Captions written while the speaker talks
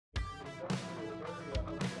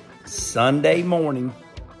Sunday morning.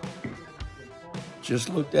 Just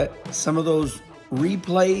looked at some of those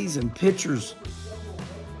replays and pictures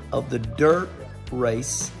of the dirt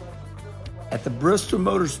race at the Bristol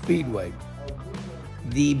Motor Speedway.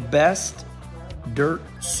 The best dirt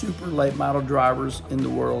super late model drivers in the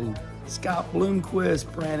world. Scott Bloomquist,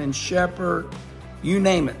 Brandon Shepard, you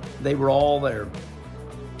name it, they were all there.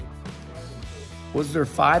 Was there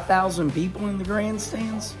 5,000 people in the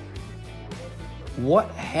grandstands?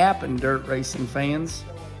 What happened, dirt racing fans?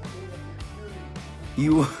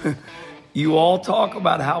 You all talk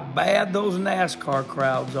about how bad those NASCAR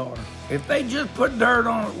crowds are. If they just put dirt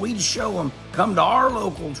on it, we'd show them. Come to our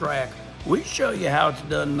local track. We'd show you how it's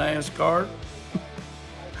done in NASCAR.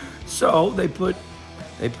 So they put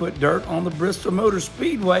dirt on the Bristol Motor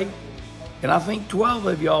Speedway, and I think 12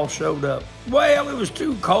 of y'all showed up. Well, it was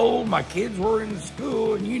too cold. My kids were in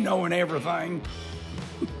school, and everything.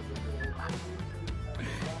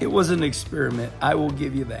 It was an experiment. I will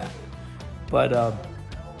give you that. But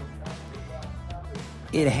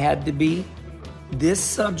it had to be, this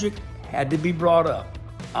subject had to be brought up.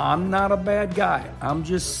 I'm not a bad guy. I'm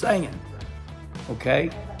just saying, okay?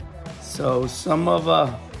 So some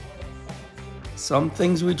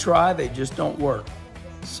things we try, they just don't work.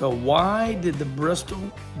 So why did the Bristol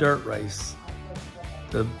dirt race,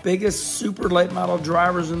 the biggest super late model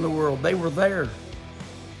drivers in the world, they were there.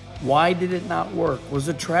 Why did it not work? Was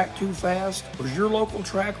the track too fast? Was your local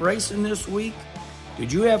track racing this week?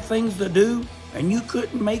 Did you have things to do and you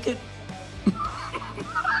couldn't make it?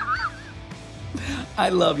 I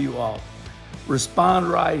love you all.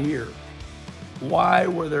 Respond right here. Why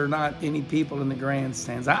were there not any people in the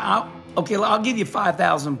grandstands? Okay, I'll give you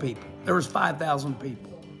 5,000 people. There was 5,000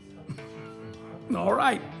 people. All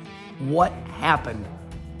right. What happened?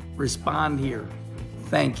 Respond here.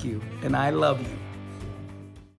 Thank you, and I love you.